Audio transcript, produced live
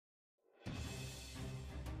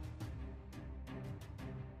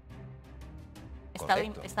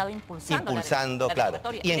estado impulsando la claro.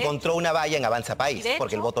 derogatoria. Y encontró una valla en Avanza País,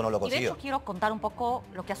 porque el voto no lo consiguió. Y de hecho quiero contar un poco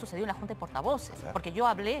lo que ha sucedido en la Junta de Portavoces, porque yo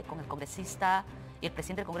hablé con el congresista y el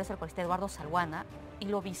presidente del Congreso, el congresista Eduardo Salguana, y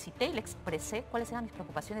lo visité y le expresé cuáles eran mis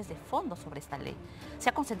preocupaciones de fondo sobre esta ley. Se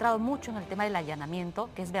ha concentrado mucho en el tema del allanamiento,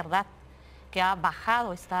 que es verdad que ha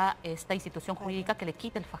bajado esta institución jurídica que le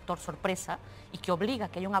quita el factor sorpresa y que obliga a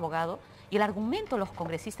que haya un abogado. Y el argumento de los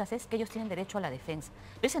congresistas es que ellos tienen derecho a la defensa.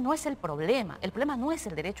 Pero ese no es el problema. El problema no es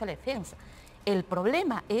el derecho a la defensa. El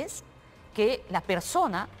problema es que la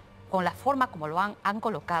persona, con la forma como lo han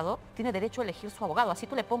colocado, tiene derecho a elegir su abogado. Así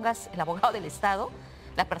tú le pongas el abogado del Estado,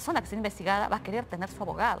 la persona que está investigada va a querer tener su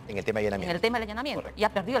abogado. En el tema de allanamiento. En el tema del allanamiento. Correcto. Y ha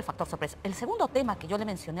perdido el factor sorpresa. El segundo tema que yo le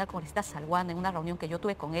mencioné al congresista Salguana en una reunión que yo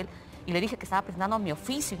tuve con él y le dije que estaba presentando mi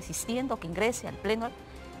oficio, insistiendo que ingrese al Pleno,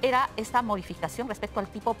 era esta modificación respecto al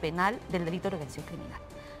tipo penal del delito de organización criminal.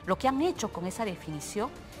 Lo que han hecho con esa definición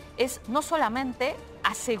es no solamente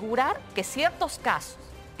asegurar que ciertos casos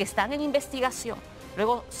que están en investigación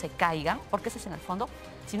luego se caigan, porque eso es en el fondo,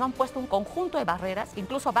 sino han puesto un conjunto de barreras que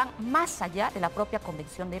incluso van más allá de la propia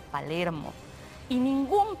Convención de Palermo. Y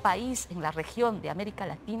ningún país en la región de América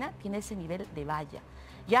Latina tiene ese nivel de valla.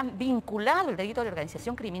 Y han vinculado el delito de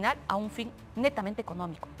organización criminal a un fin netamente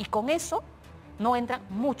económico. Y con eso no entran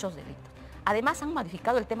muchos delitos. Además han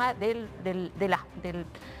modificado el tema de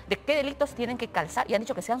qué delitos tienen que calzar y han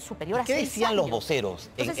dicho que sean superiores a 6 años. ¿Qué decían los voceros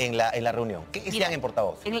en la reunión? ¿Qué decían en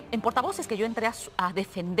portavoz? En portavoces que yo entré a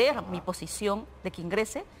defender mi posición de que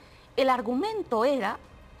ingrese, el argumento era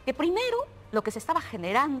que primero lo que se estaba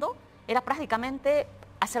generando era prácticamente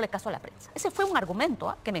hacerle caso a la prensa. Ese fue un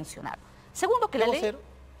argumento que mencionaron. Segundo, que la ley... vocero?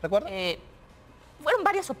 ¿Recuerda? Fueron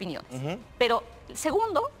varias opiniones, pero el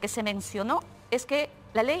segundo que se mencionó es que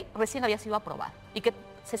la ley recién había sido aprobada y que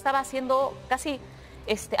se estaba haciendo casi,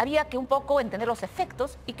 había que un poco entender los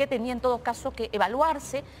efectos y que tenía en todo caso que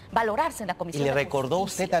evaluarse, valorarse en la Comisión ¿Y le de recordó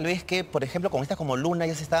Justicia. usted tal vez que, por ejemplo, con estas como Luna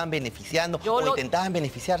ya se estaban beneficiando intentaban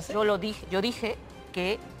beneficiarse? Yo dije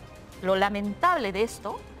que lo lamentable de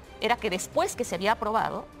esto era que después que se había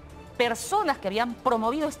aprobado, personas que habían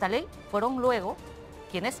promovido esta ley fueron luego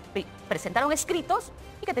quienes presentaron escritos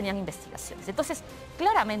y que tenían investigaciones. Entonces,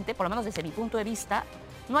 claramente, por lo menos desde mi punto de vista,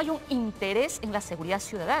 no hay un interés en la seguridad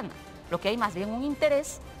ciudadana. Lo que hay más bien un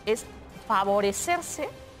interés es favorecerse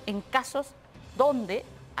en casos donde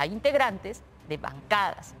hay integrantes de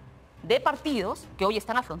bancadas, de partidos que hoy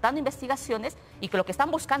están afrontando investigaciones y que lo que están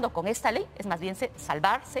buscando con esta ley es más bien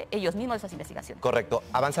salvarse ellos mismos de esas investigaciones. Correcto.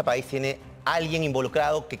 ¿Avanza País tiene alguien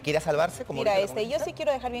involucrado que quiera salvarse? Como Mira, yo sí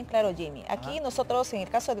quiero dejar bien claro, Jimmy. Aquí nosotros, en el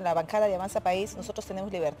caso de la bancada de Avanza País, nosotros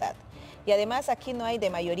tenemos libertad. Y además aquí no hay de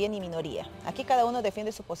mayoría ni minoría. Aquí cada uno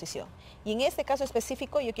defiende su posición. Y en este caso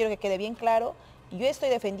específico yo quiero que quede bien claro, yo estoy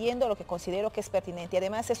defendiendo lo que considero que es pertinente. Y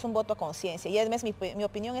además es un voto a conciencia. Y además mi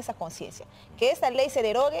opinión es a conciencia. Que esta ley se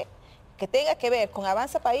derogue, que tenga que ver con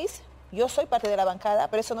Avanza País. Yo soy parte de la bancada,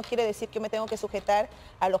 pero eso no quiere decir que yo me tengo que sujetar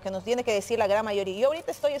a lo que nos tiene que decir la gran mayoría. Yo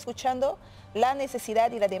ahorita estoy escuchando la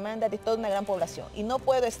necesidad y la demanda de toda una gran población y no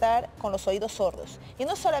puedo estar con los oídos sordos. Y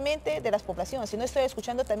no solamente de las poblaciones, sino estoy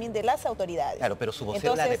escuchando también de las autoridades. Claro, pero su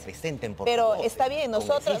vocero la representen por Pero favor, está bien,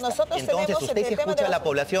 nosotros entonces tenemos usted sí escucha a la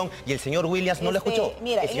población y el señor Williams no lo escuchó.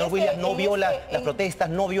 Mira, el señor Williams no vio las protestas,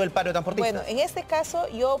 no vio el paro de transportistas. Bueno, en este caso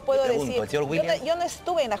yo puedo decir, el señor Williams, yo no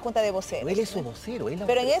estuve en la Junta de Voceros. Él es su vocero.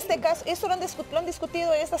 Pero en este caso, eso lo han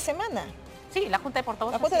discutido esta semana. Sí, la Junta de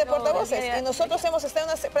Portavoces. La Junta de Portavoces. Y nosotros hemos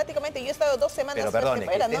estado prácticamente, yo he estado 2 semanas. Pero perdone,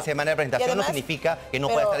 que esté en semana de presentación además, no significa que no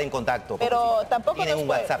pueda estar en contacto. Pero tampoco tienen un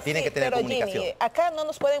WhatsApp, tienen que tener comunicación. Jimmy, acá no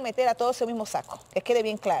nos pueden meter a todos en el mismo saco, que quede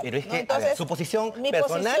bien claro. Pero es que, Entonces, a ver, su posición mi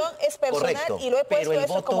personal, posición es personal correcto, y lo he puesto pero el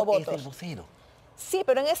eso voto como voto. es del vocero. Sí,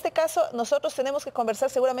 pero en este caso nosotros tenemos que conversar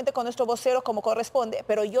seguramente con nuestro vocero como corresponde,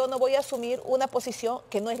 pero yo no voy a asumir una posición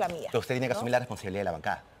que no es la mía. Pero usted tiene que asumir la responsabilidad de la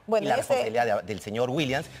bancada. Bueno, y la responsabilidad del señor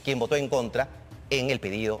Williams, quien votó en contra en el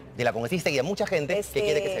pedido de la congresista y de mucha gente que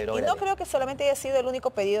quiere que se derogue. Y no creo que solamente haya sido el único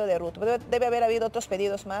pedido de Ruth. Debe haber habido otros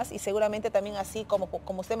pedidos más y seguramente también así como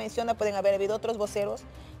usted menciona pueden haber habido otros voceros,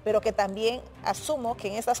 pero que también asumo que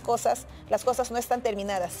en estas cosas las cosas no están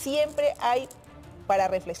terminadas. Siempre hay para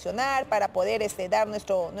reflexionar, para poder dar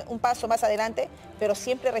un paso más adelante, pero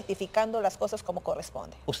siempre rectificando las cosas como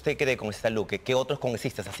corresponde. ¿Usted cree, congresista Luque, que otros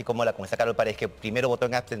congresistas, así como la congresista Carol Paredes, que primero votó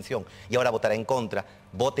en abstención y ahora votará en contra,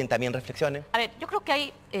 voten también, reflexionen? A ver, yo creo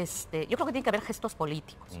que tiene que haber gestos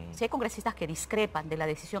políticos. Si hay congresistas que discrepan de la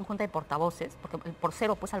decisión Junta de Portavoces, porque el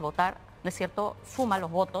porcero, pues al votar, ¿no es cierto?, suma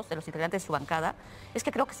los votos de los integrantes de su bancada, es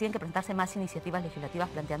que creo que tienen que presentarse más iniciativas legislativas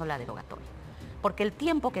planteando la derogatoria. porque el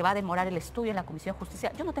tiempo que va a demorar el estudio en la Comisión de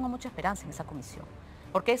Justicia, yo no tengo mucha esperanza en esa comisión,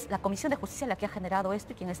 porque es la Comisión de Justicia la que ha generado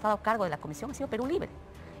esto y quien ha estado a cargo de la comisión ha sido Perú Libre.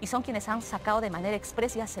 Y son quienes han sacado de manera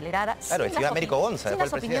expresa y acelerada claro, sin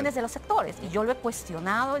las opiniones de los sectores. Y yo lo he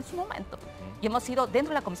cuestionado en su momento. Y hemos sido, dentro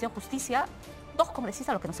de la Comisión de Justicia, 2 congresistas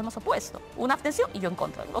a los que nos hemos opuesto. Una abstención y yo en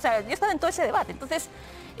contra. O sea, yo he estado en todo ese debate. Entonces,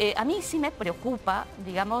 a mí sí me preocupa,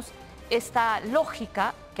 digamos, esta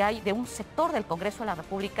lógica que hay de un sector del Congreso de la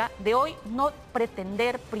República de hoy no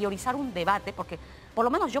pretender priorizar un debate, porque por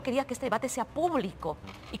lo menos yo quería que este debate sea público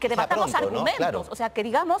y que debatamos argumentos, ¿no? Claro. O sea, que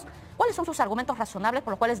digamos cuáles son sus argumentos razonables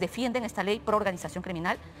por los cuales defienden esta ley pro organización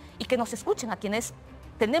criminal y que nos escuchen a quienes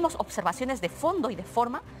tenemos observaciones de fondo y de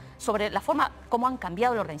forma sobre la forma como han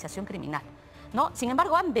cambiado la organización criminal, ¿no? Sin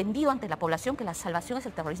embargo, han vendido ante la población que la salvación es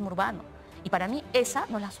el terrorismo urbano. Y para mí esa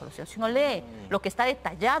no es la solución. Si uno lee lo que está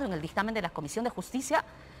detallado en el dictamen de la Comisión de Justicia,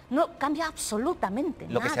 no cambia absolutamente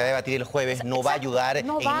nada. Lo que se va a debatir el jueves no va a ayudar en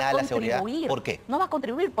nada a la seguridad. ¿Por qué? No va a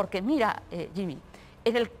contribuir porque, mira, Jimmy,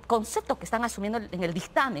 en el concepto que están asumiendo en el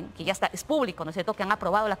dictamen, que ya está, es público, ¿no es cierto?, que han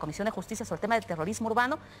aprobado la Comisión de Justicia sobre el tema del terrorismo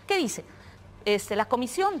urbano, ¿qué dice? La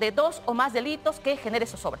comisión de 2 o más delitos que genere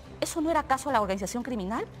zozobra. ¿Eso no era acaso a la organización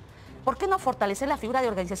criminal? ¿Por qué no fortalecer la figura de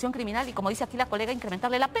organización criminal y, como dice aquí la colega,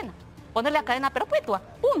 incrementarle la pena? Ponerle a cadena perpetua,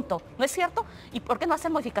 punto, ¿no es cierto? ¿Y por qué no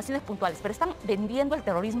hacer modificaciones puntuales? Pero están vendiendo el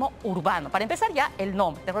terrorismo urbano. Para empezar ya el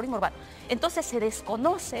nombre, terrorismo urbano. Entonces se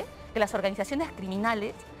desconoce que las organizaciones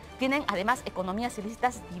criminales tienen además economías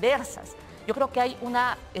ilícitas diversas. Yo creo que hay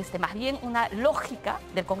más bien una lógica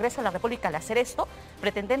del Congreso de la República al hacer esto,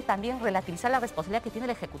 pretenden también relativizar la responsabilidad que tiene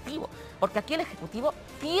el Ejecutivo, porque aquí el Ejecutivo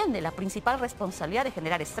tiene la principal responsabilidad de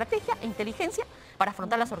generar estrategia e inteligencia para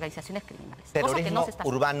afrontar las organizaciones criminales. Terrorismo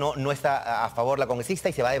urbano no está a favor la congresista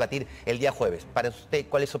y se va a debatir el día jueves. Para usted,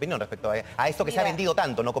 ¿cuál es su opinión respecto a esto que se ha vendido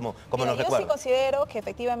tanto, ¿no? como nos recuerda? Yo sí considero que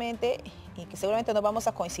efectivamente, y que seguramente no vamos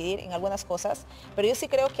a coincidir en algunas cosas, pero yo sí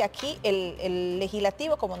creo que aquí el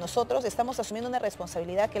legislativo, como nosotros, estamos asumiendo una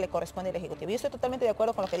responsabilidad que le corresponde al Ejecutivo. Yo estoy totalmente de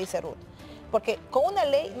acuerdo con lo que dice Ruth, porque con una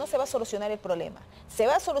ley no se va a solucionar el problema. Se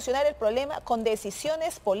va a solucionar el problema con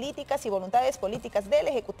decisiones políticas y voluntades políticas del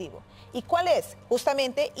Ejecutivo. ¿Y cuál es?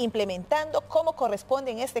 Justamente implementando como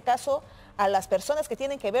corresponde en este caso a las personas que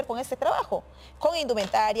tienen que ver con este trabajo, con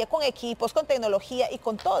indumentaria, con equipos, con tecnología y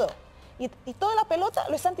con todo. Y toda la pelota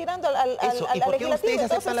lo están tirando al ¿Y por qué ustedes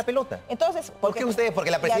aceptan la pelota? Entonces, ¿Por qué ustedes?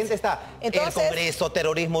 Porque la presidenta está en el Congreso,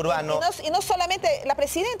 terrorismo urbano. Y no solamente la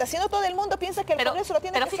presidenta, sino todo el mundo piensa que el Congreso lo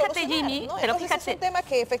tiene que solucionar. Pero fíjate, Jimmy, ¿no? Es un tema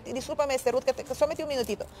que, discúlpame, Ruth, que solamente un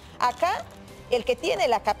minutito. Acá, el que tiene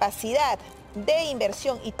la capacidad de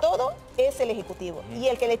inversión y todo es el Ejecutivo. Y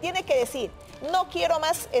el que le tiene que decir, no quiero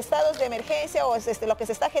más estados de emergencia o lo que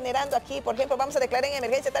se está generando aquí, por ejemplo, vamos a declarar en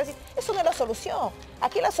emergencia, tal, eso no es la solución.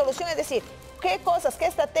 Aquí la solución es decir, qué cosas, qué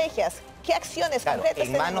estrategias, qué acciones concretas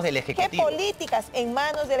en manos del Ejecutivo. Qué políticas en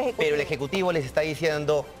manos del Ejecutivo. Pero el Ejecutivo les está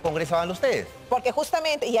diciendo, Congreso, hagan ustedes. Porque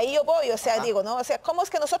justamente, y ahí yo voy, o sea, digo, ¿no? O sea, ¿cómo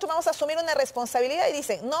es que nosotros vamos a asumir una responsabilidad? Y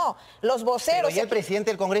dicen, no, los voceros... Pero ya el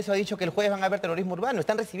presidente del Congreso ha dicho que el jueves van a haber terrorismo urbano,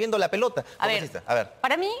 están recibiendo la pelota. A ver,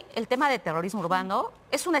 para mí el tema de terrorismo urbano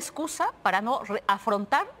es una excusa para no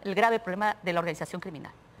afrontar el grave problema de la organización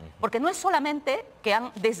criminal. Porque no es solamente que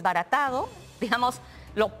han desbaratado, digamos,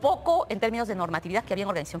 lo poco en términos de normatividad que había en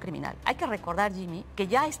organización criminal. Hay que recordar, Jimmy, que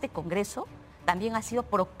ya este Congreso también ha sido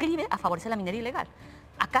proclive a favorecer la minería ilegal.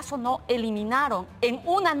 ¿Acaso no eliminaron en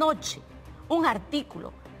una noche un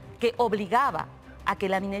artículo que obligaba a que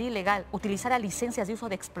la minería ilegal utilizara licencias de uso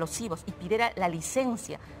de explosivos y pidiera la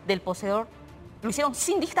licencia del poseedor? Lo hicieron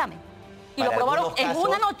sin dictamen. Y lo aprobaron en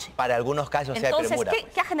una noche. Para algunos casos se ha premura.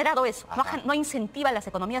 Entonces, ¿qué ha generado eso? No incentiva las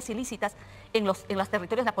economías ilícitas en los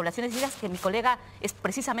territorios de las poblaciones indígenas, que mi colega es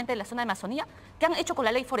precisamente de la zona de Amazonía, que han hecho con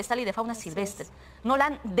la ley forestal y de fauna silvestres. No la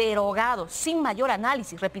han derogado sin mayor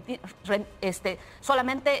análisis,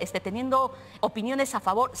 solamente teniendo opiniones a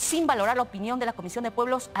favor, sin valorar la opinión de la Comisión de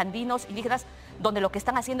Pueblos Andinos Indígenas, donde lo que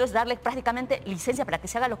están haciendo es darle prácticamente licencia para que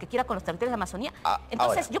se haga lo que quiera con los territorios de la Amazonía.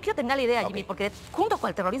 Entonces, yo quiero tener la idea, Jimmy, porque junto con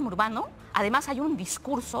el terrorismo urbano, además hay un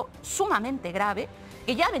discurso sumamente grave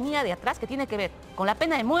que ya venía de atrás, que tiene que ver con la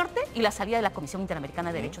pena de muerte y la salida de la Comisión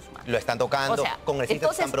Interamericana de Derechos Humanos. Lo están tocando,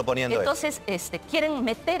 congresistas están proponiendo entonces, quieren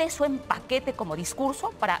meter eso en paquete como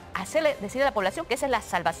discurso para hacerle decir a la población que esa es la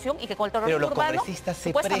salvación y que con el terrorismo urbano... Pero los congresistas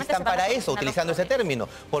se prestan para eso, utilizando ese término,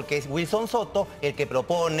 porque es Wilson Soto el que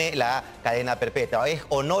propone la cadena perpetua. Es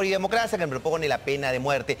Honor y Democracia quien propone la pena de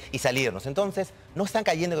muerte y salirnos. Entonces, ¿no están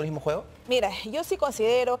cayendo en el mismo juego? Mira, yo sí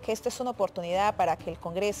considero que esto es una oportunidad para que el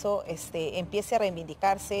Congreso empiece a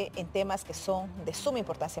reivindicarse en temas que son de suma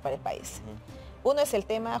importancia para el país. Uno es el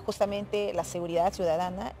tema justamente la seguridad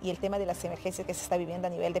ciudadana y el tema de las emergencias que se está viviendo a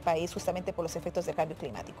nivel de país justamente por los efectos del cambio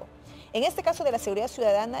climático. En este caso de la seguridad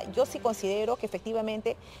ciudadana, yo sí considero que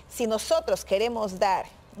efectivamente si nosotros queremos dar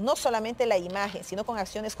no solamente la imagen, sino con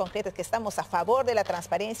acciones concretas que estamos a favor de la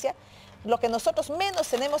transparencia, lo que nosotros menos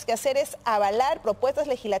tenemos que hacer es avalar propuestas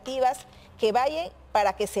legislativas que vayan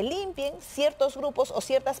para que se limpien ciertos grupos o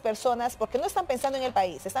ciertas personas, porque no están pensando en el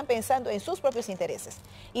país, están pensando en sus propios intereses.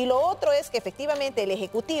 Y lo otro es que efectivamente el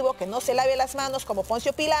Ejecutivo, que no se lave las manos como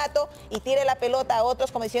Poncio Pilato y tire la pelota a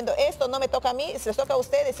otros como diciendo, esto no me toca a mí, se les toca a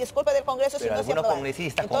ustedes, si es culpa del Congreso, pero si no se algunos aprueba.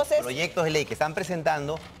 congresistas Entonces, con proyectos de ley que están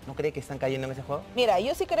presentando, ¿no cree que están cayendo en ese juego? Mira,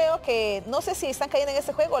 yo sí creo que, no sé si están cayendo en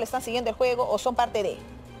ese juego o le están siguiendo el juego o son parte de,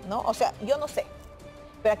 ¿no? O sea, yo no sé.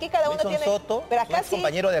 Pero aquí cada uno Wilson tiene... Soto, pero acá ¿es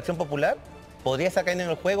compañero de Acción Popular? ¿Podría estar cayendo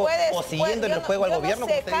en el juego o siguiendo en el juego al gobierno?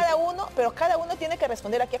 No sé, pero cada uno tiene que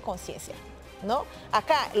responder aquí a conciencia, ¿no?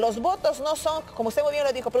 Acá los votos no son, como usted muy bien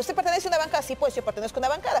lo dijo, pero usted pertenece a una bancada, sí, pues yo pertenezco a una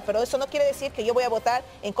bancada, pero eso no quiere decir que yo voy a votar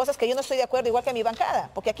en cosas que yo no estoy de acuerdo igual que a mi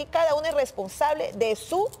bancada, porque aquí cada uno es responsable de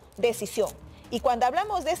su decisión. Y cuando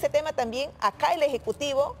hablamos de este tema también, acá el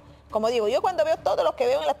Ejecutivo, como digo, yo cuando veo todo lo que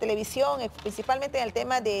veo en la televisión, principalmente en el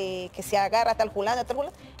tema de que se agarra tal fulano,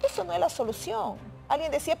 eso no es la solución. Alguien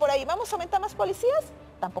decía por ahí, ¿vamos a aumentar más policías?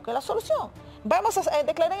 Tampoco es la solución. ¿Vamos a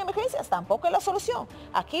declarar emergencias? Tampoco es la solución.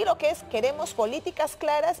 Aquí lo que es, queremos políticas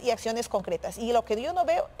claras y acciones concretas. Y lo que yo no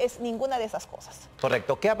veo es ninguna de esas cosas.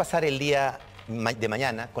 Correcto. ¿Qué va a pasar el día de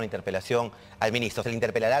mañana con la interpelación al ministro? ¿Se le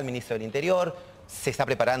interpelará al ministro del Interior? ¿Se está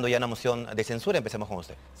preparando ya una moción de censura? Empecemos con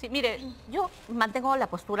usted. Sí, mire, yo mantengo la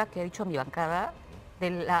postura que he dicho en mi bancada de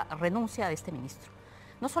la renuncia de este ministro.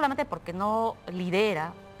 No solamente porque no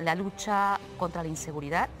lidera la lucha contra la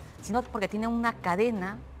inseguridad, sino porque tiene una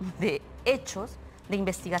cadena de hechos, de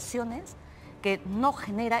investigaciones que no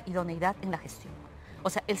genera idoneidad en la gestión. O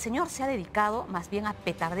sea, el señor se ha dedicado más bien a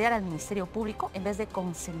petardear al Ministerio Público en vez de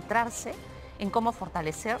concentrarse en cómo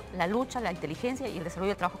fortalecer la lucha, la inteligencia y el desarrollo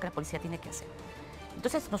del trabajo que la policía tiene que hacer.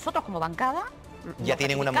 Entonces, nosotros como bancada... ¿Ya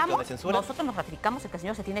tienen una moción de censura? Nosotros nos ratificamos en que el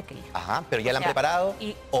señor se tiene que ir. Ajá, pero ¿ya la han preparado?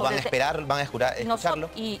 ¿O van a esperar, van a escucharlo?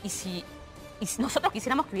 Y si nosotros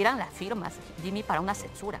quisiéramos que hubieran las firmas, Jimmy, para una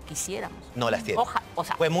censura, quisiéramos. No las tiene.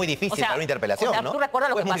 Fue muy difícil para una interpelación, ¿no? Tú recuerdas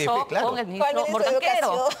lo que pasó con el ministro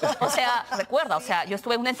Mortanquero. O sea, recuerda, yo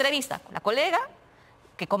estuve en una entrevista con la colega,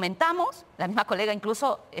 que comentamos, la misma colega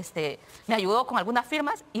incluso me ayudó con algunas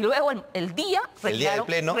firmas y luego el día del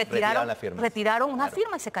pleno retiraron una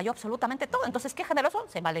firma y se cayó absolutamente todo. Entonces, ¿qué generó eso?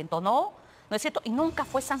 Se malentonó, ¿no es cierto? Y nunca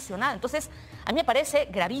fue sancionada. Entonces, a mí me parece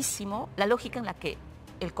gravísimo la lógica en la que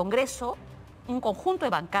el Congreso, un conjunto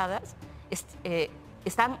de bancadas,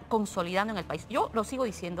 están consolidando en el país. Yo lo sigo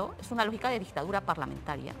diciendo, es una lógica de dictadura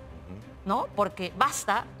parlamentaria, ¿no? Porque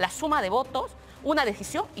basta la suma de votos, una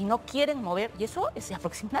decisión y no quieren mover, y eso se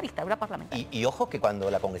aproxima a una dictadura parlamentaria. Y ojo que cuando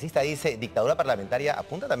la congresista dice dictadura parlamentaria,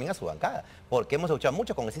 apunta también a su bancada, porque hemos escuchado a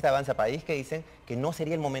muchos congresistas de Avanza País que dicen que no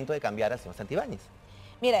sería el momento de cambiar al señor Santibáñez.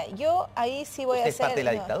 Mira, yo ahí sí voy a hacer... ¿Usted es parte de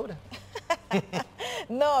la dictadura?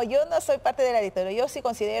 No, yo no soy parte de la dictadura. Yo sí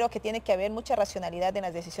considero que tiene que haber mucha racionalidad en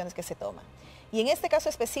las decisiones que se toman. Y en este caso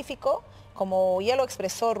específico, como ya lo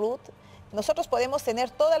expresó Ruth, nosotros podemos tener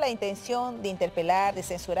toda la intención de interpelar, de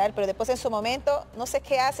censurar, pero después en su momento, no sé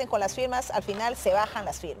qué hacen con las firmas, al final se bajan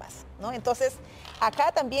las firmas, ¿no? Entonces,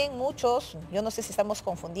 acá también muchos, yo no sé si estamos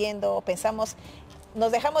confundiendo, pensamos,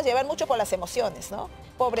 nos dejamos llevar mucho por las emociones, ¿no?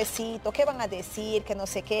 Pobrecito, ¿qué van a decir? Que no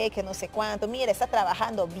sé qué, que no sé cuánto. Mira, está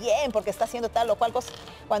trabajando bien porque está haciendo tal o cual cosa.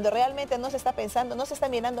 Cuando realmente no se está pensando, no se está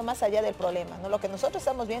mirando más allá del problema, ¿no? Lo que nosotros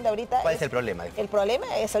estamos viendo ahorita... ¿Cuál es el problema? El problema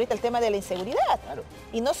es ahorita el tema de la inseguridad. Claro.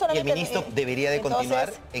 Y no solamente... ¿Y el ministro debería de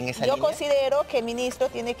continuar en esa línea? Yo considero que el ministro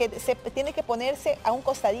tiene que ponerse a un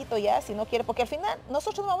costadito ya, si no quiere, porque al final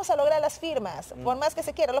nosotros no vamos a lograr las firmas, por más que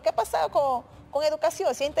se quiera. Lo que ha pasado con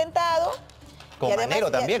educación, se ha intentado... Con Manero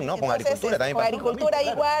también, ¿no? Con agricultura también. Con agricultura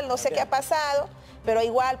igual, no sé qué ha pasado, pero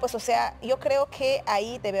igual, pues, o sea, yo creo que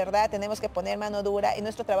ahí de verdad tenemos que poner mano dura en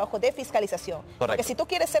nuestro trabajo de fiscalización. Correcto. Porque si tú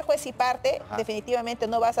quieres ser juez y parte, definitivamente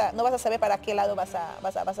no vas a saber para qué lado vas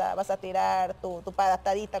a tirar tu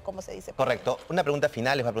patadita, como se dice. Correcto. Una pregunta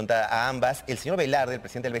final, les voy a preguntar a ambas. El señor Velarde, el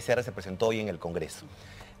presidente del BCR, se presentó hoy en el Congreso.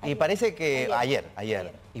 Y parece que ayer.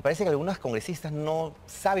 Y parece que algunos congresistas no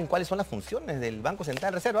saben cuáles son las funciones del Banco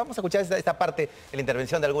Central de Reserva. Vamos a escuchar esta parte de la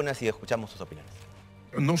intervención de algunas y escuchamos sus opiniones.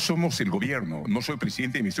 No somos el gobierno, no soy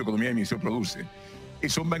presidente del Ministerio de Economía y el Ministerio Produce.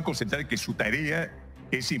 Es un Banco Central que su tarea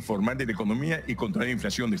es informar de la economía y controlar la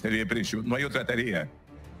inflación, de estabilidad de precios. No hay otra tarea.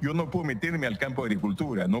 Yo no puedo meterme al campo de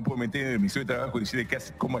agricultura, no puedo meterme en el Ministerio de Trabajo y decirle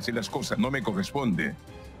cómo hacer las cosas, no me corresponde.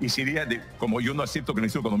 Y sería, como yo no acepto que el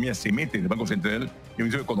Ministerio de Economía se mete en el Banco Central, el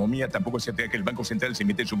Ministerio de Economía tampoco acepta que el Banco Central se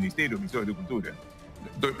mete en su ministerio, el Ministerio de Agricultura.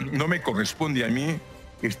 Entonces, no me corresponde a mí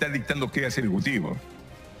estar dictando qué hace el Ejecutivo.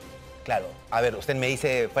 Claro. A ver, usted me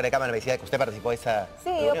dice, fuera de cámara, me decía que usted participó de esa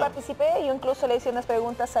reunión. Yo participé, yo incluso le hice unas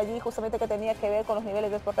preguntas allí justamente que tenía que ver con los niveles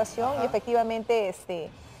de exportación. Ajá. Y efectivamente,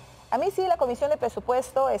 a mí sí la Comisión de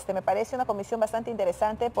Presupuesto me parece una comisión bastante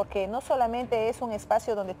interesante porque no solamente es un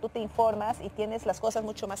espacio donde tú te informas y tienes las cosas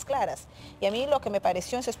mucho más claras. Y a mí lo que me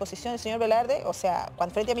pareció en su exposición el señor Velarde, o sea,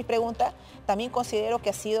 cuando frente a mi pregunta, también considero que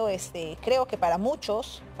ha sido, creo que para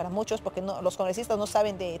muchos, porque los congresistas no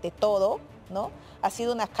saben de todo, ¿no? Ha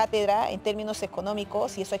sido una cátedra en términos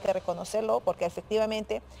económicos y eso hay que reconocerlo porque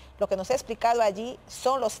efectivamente lo que nos ha explicado allí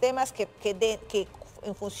son los temas que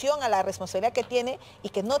en función a la responsabilidad que tiene y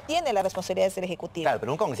que no tiene las responsabilidades del Ejecutivo. Claro,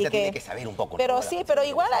 pero un congresista tiene que saber un poco. Pero ¿no? Sí, pero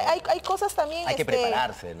igual hay cosas también... Hay que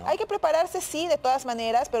prepararse, ¿no? Hay que prepararse, sí, de todas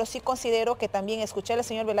maneras, pero sí considero que también escuchar al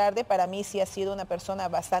señor Velarde para mí sí ha sido una persona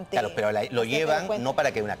bastante... Claro, pero lo llevan no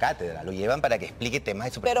para que una cátedra, lo llevan para que explique temas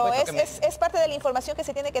de su presupuesto. Pero es parte de la información que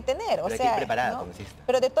se tiene que tener, pero o sea... Hay que ir preparada, ¿no? congresista.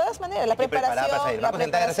 Pero de todas maneras, la preparación... El Banco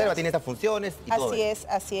Central de Reserva tiene estas funciones y todo.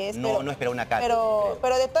 Así es. No esperar una cátedra.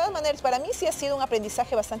 Pero de todas maneras, para mí sí ha sido un aprendizaje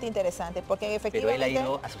bastante interesante, porque efectivamente... Pero él ha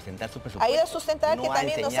ido a sustentar su presupuesto. Ha ido a sustentar no que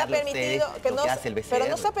también nos ha permitido... pero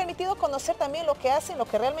nos ha permitido conocer también lo que hacen, lo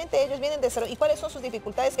que realmente ellos vienen desarrollando y cuáles son sus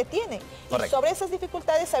dificultades que tienen. Correcto. Y sobre esas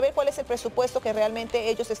dificultades saber cuál es el presupuesto que realmente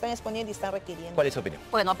ellos están exponiendo y están requiriendo. ¿Cuál es su opinión?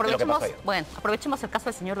 Bueno, aprovechemos el caso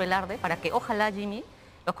del señor Velarde para que ojalá, Jimmy,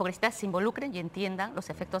 los congresistas se involucren y entiendan los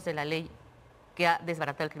efectos de la ley que ha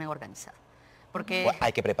desbaratado el crimen organizado. Porque... Bueno,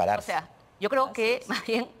 hay que prepararse. O sea, yo creo que más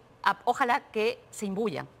bien, ojalá que se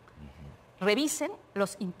imbuyan. Revisen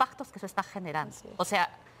los impactos que eso está generando. O sea,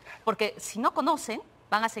 porque si no conocen,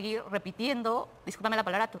 van a seguir repitiendo, discúlpame la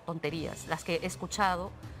palabra, tonterías, las que he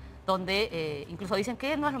escuchado, donde incluso dicen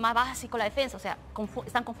que no es lo más básico la defensa. O sea,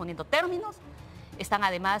 están confundiendo términos, están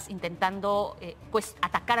además intentando pues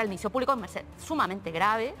atacar al Ministerio Público, me parece sumamente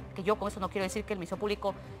grave, que yo con eso no quiero decir que el Ministerio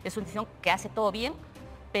Público es una institución que hace todo bien,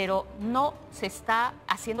 pero no se está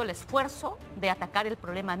haciendo el esfuerzo de atacar el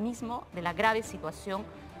problema mismo de la grave situación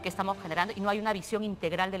que estamos generando y no hay una visión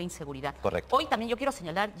integral de la inseguridad. Correcto. Hoy también yo quiero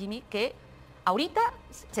señalar, Jimmy, que ahorita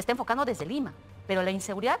se está enfocando desde Lima, pero la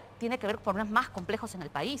inseguridad tiene que ver con problemas más complejos en el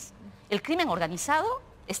país. El crimen organizado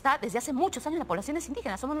está desde hace muchos años en las poblaciones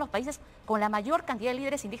indígenas. Somos uno de los países con la mayor cantidad de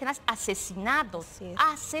líderes indígenas asesinados.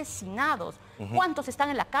 Asesinados. ¿Cuántos están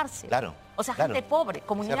en la cárcel? Claro. O sea, gente pobre,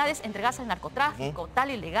 comunidades entregadas al narcotráfico,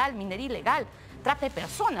 tal ilegal, minería ilegal, trata de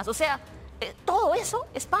personas. O sea, todo eso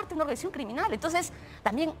es parte de una organización criminal. Entonces,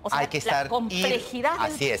 también, o sea, hay que la complejidad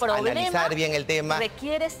del problema analizar bien el tema,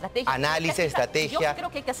 requiere estrategia. Análisis, estrategia. Yo creo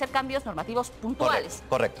que hay que hacer cambios normativos puntuales.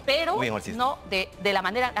 Correcto. Pero bien, no de la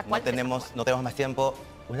manera en la cual... No tenemos más tiempo.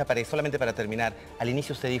 Solamente para terminar, al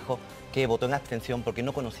inicio usted dijo que votó en abstención porque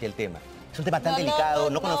no conocía el tema. Es un tema tan delicado,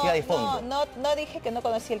 no conocía de fondo. No dije que no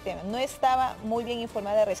conocía el tema. No estaba muy bien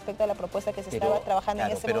informada respecto a la propuesta que se estaba trabajando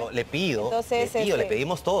en ese momento. Pero le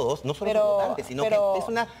pedimos todos, no solo los votantes, sino que es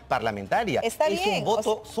una parlamentaria. Está bien. Es un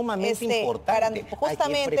voto sumamente importante. Justamente,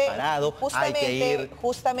 hay que ir preparado, hay que ir...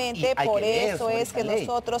 Justamente por eso es que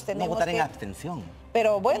nosotros tenemos no votar en abstención.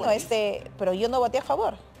 Pero bueno, pero yo no voté a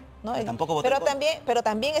favor. ¿no? Tampoco voté pero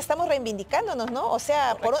también estamos reivindicándonos, ¿no? O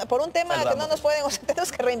sea, por un tema que no nos pueden, o sea,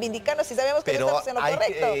 tenemos que reivindicarnos si sabemos que no estamos en lo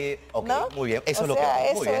correcto. ¿No? Muy bien, eso es lo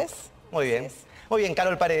que... Muy bien. Muy bien,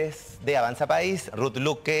 Carol Paredes de Avanza País, Ruth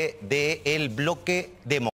Luque de el Bloque Democrático.